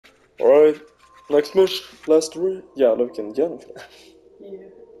Alright, next match, last three. Jävlar vilken hjälm.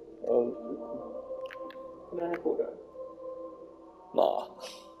 Ja. Den här på det. Nah,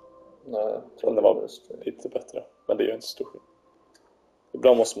 Nej, den var lite bättre. Men det är ju inte stor skillnad.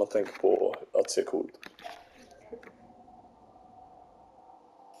 Ibland måste man tänka på att se cool ut.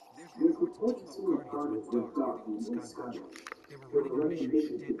 There's reports a team of Guardians went dark in Skywatch. They were running a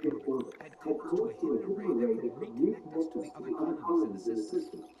mission to dead orbit. Head close to a hidden array that could reconnect us to the other colonies in the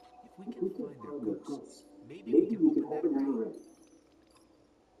system. If we can find their ghosts, maybe we can open that array.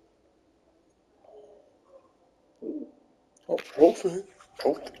 Oh, trophy.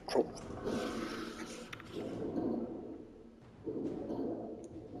 Trophy.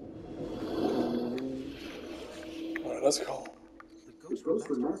 Alright, let's go. The ghosts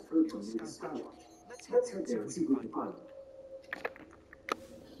were last heard from in Skywatch. Let's head there and see if we can find them.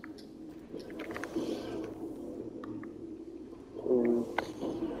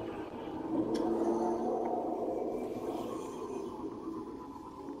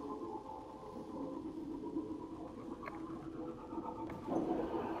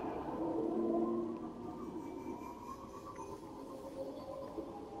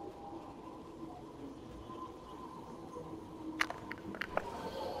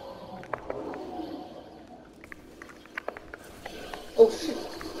 Oh shit.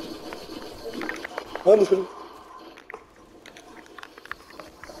 Vad hände för det?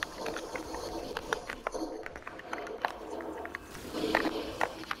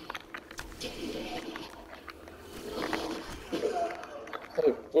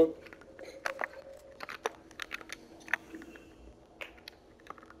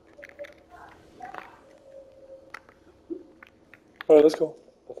 Alright, let's go.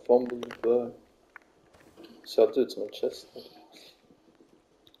 Vad fan blir det för? Ser alltid ut som en chest.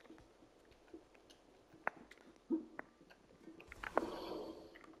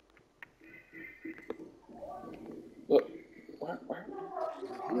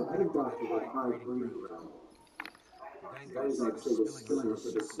 Heading back to the high breeding ground. Vanguard say they're spilling up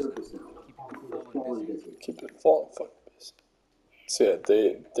to the surface now. Keeping the fallen busy. Keep it falling fucking busy. See,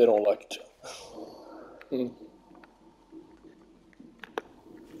 they don't like each other.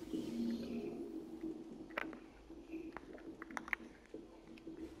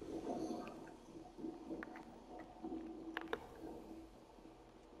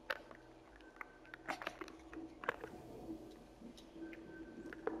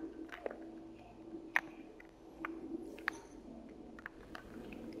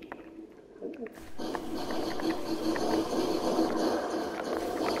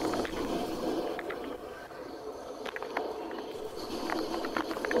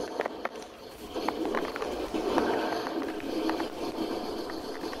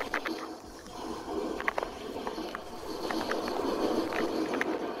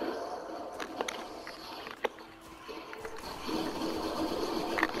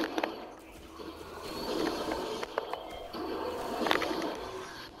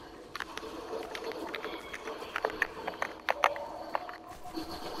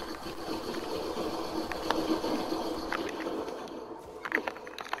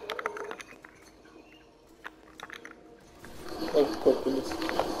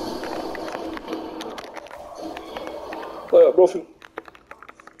 Ja, bra film.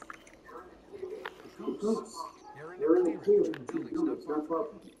 They're in the clear. Step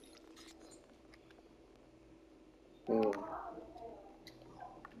up.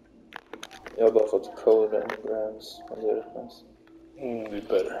 Jag har bara fått code engrams. Det är rätt nice. Det är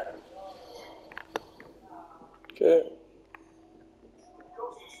bättre. Okej.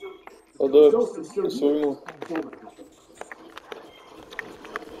 Ja, då såg vi nog.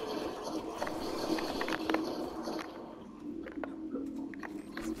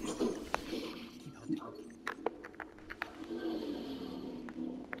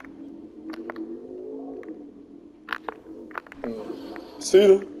 Ser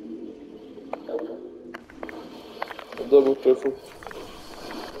du? Där borta är fort.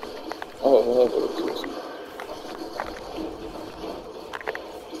 Ja, det här var det också.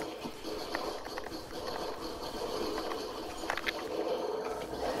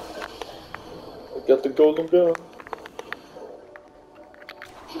 I got the golden gun.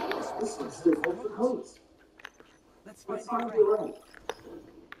 This one's still over the coast. Let's find the array.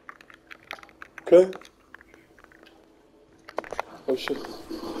 Okay. Oh shit.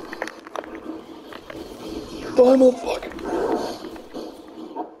 Die, motherfucker!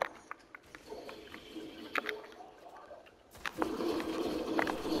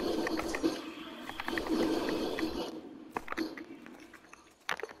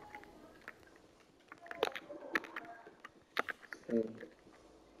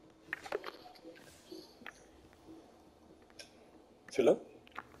 Fylla?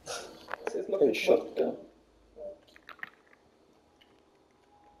 Ser som att det är shotgun.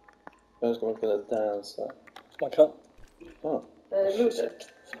 Hur ska man kunna dansa? Man kan. Ah. Looter.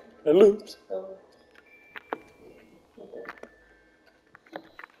 En loot. Ja.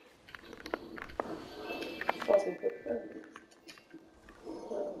 Vad som puckar.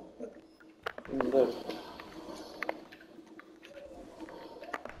 Där.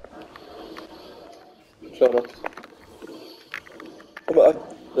 Klarat.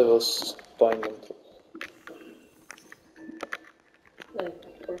 Det var spinen, tror jag. Nej,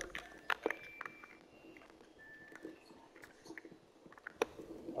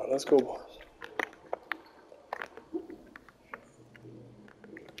 Ja, let's go boys.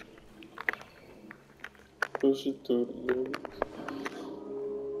 Push it to the limit.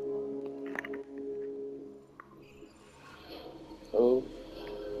 Oh.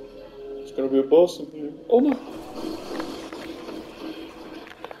 It's gonna be a boss in here. Oh no!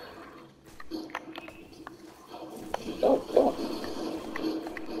 Oh, fuck.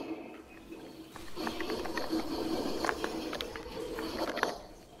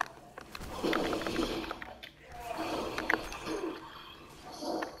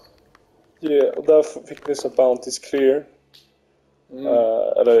 Yeah, och där fick vi så bounties clear.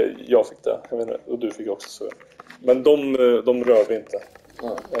 Eller jag fick det, jag vet inte, och du fick också så. Men de rör vi inte.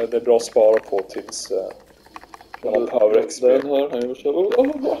 Det är bra att spara på tills man har power XP. Den här, han gör så.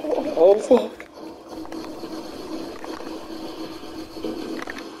 Oh fuck!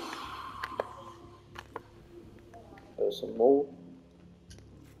 There's some more.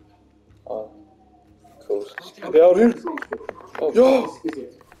 Ah, coast. Are they out here? Oh, Ja!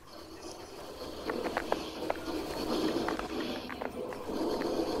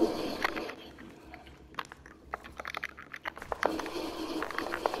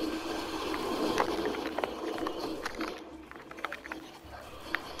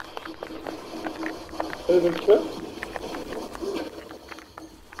 Är det kväll?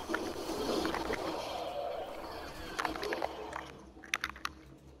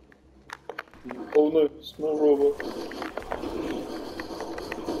 oh no, small robot.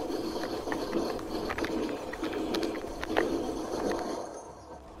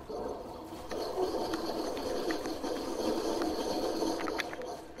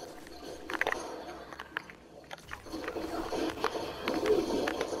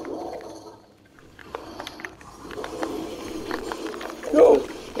 Ja!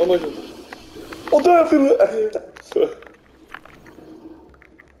 Oh my god. Och där filmen!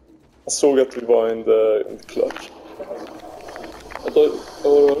 Jag såg att vi var in the clutch. Jag tar...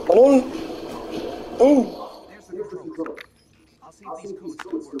 Han har den! Oh! There's the control. I'll see if these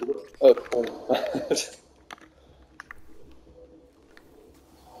codes still work.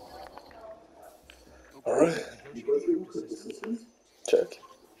 Alright. Negotiating fuel systems. Check.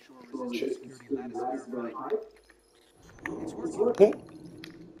 Sure resist security lattice verified. It's working.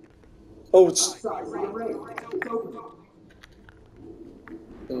 Oh, it's...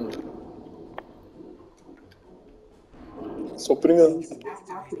 Stoppar ingen.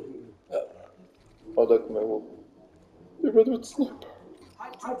 Ja, det kommer jag ihåg. Jag vet inte, sniper.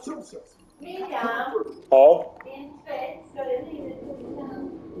 Miriam, Ja. din tvätt, ska den in i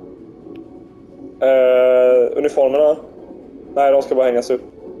toaletten? Uniformerna? Nej, de ska bara hängas upp.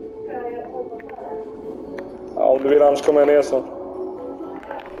 Ska jag hoppa på den? Ja, om du vill, annars kommer jag ner så.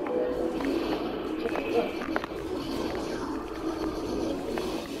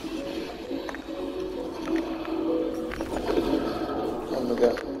 Oh my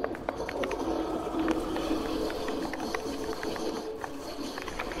god.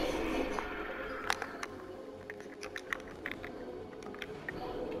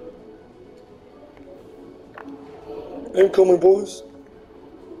 Incoming, boys.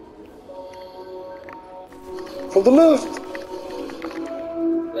 From the left.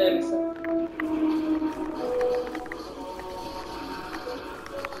 det är liksom.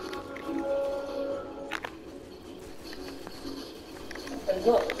 Är det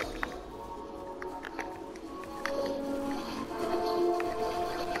så?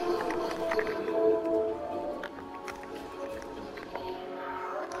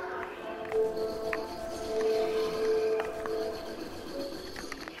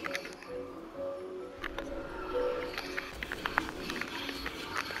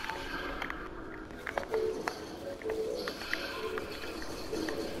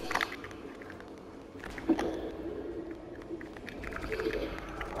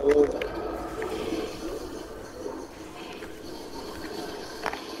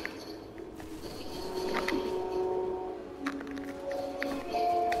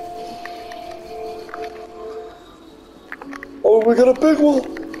 Oh, we got a big one!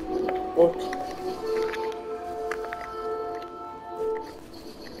 Vart?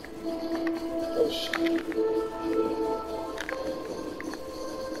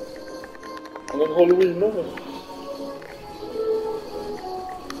 Men Halloween nu.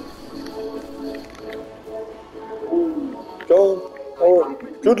 Gun! Oh,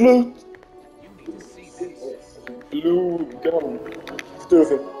 good loot! You need to see this. Blue gun.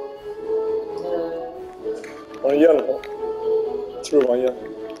 Stuffi. Har han hjälm på? Tror han hjälm.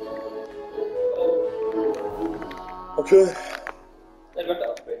 Okej. Det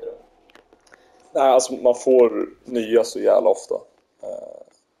vart upgrade då. Nej, alltså man får nya så jävla ofta.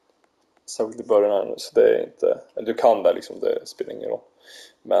 Särskilt i början här nu, så det är inte... Du kan det liksom, det spelar ingen roll.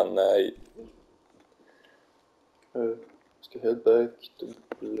 Men Ska head back to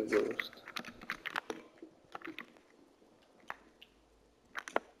the ghost.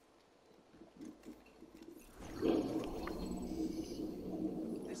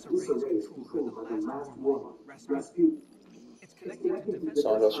 This array is controlled by the last warlock, Rasputin. It's connected to defense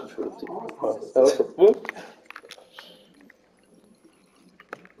Sound systems Rasputin. all Ja, across the system. vad?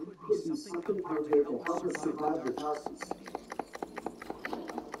 Could be something out there to help us survive the darkness.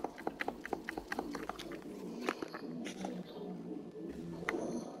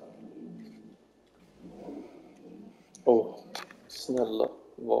 Åh, snälla,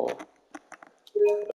 vad?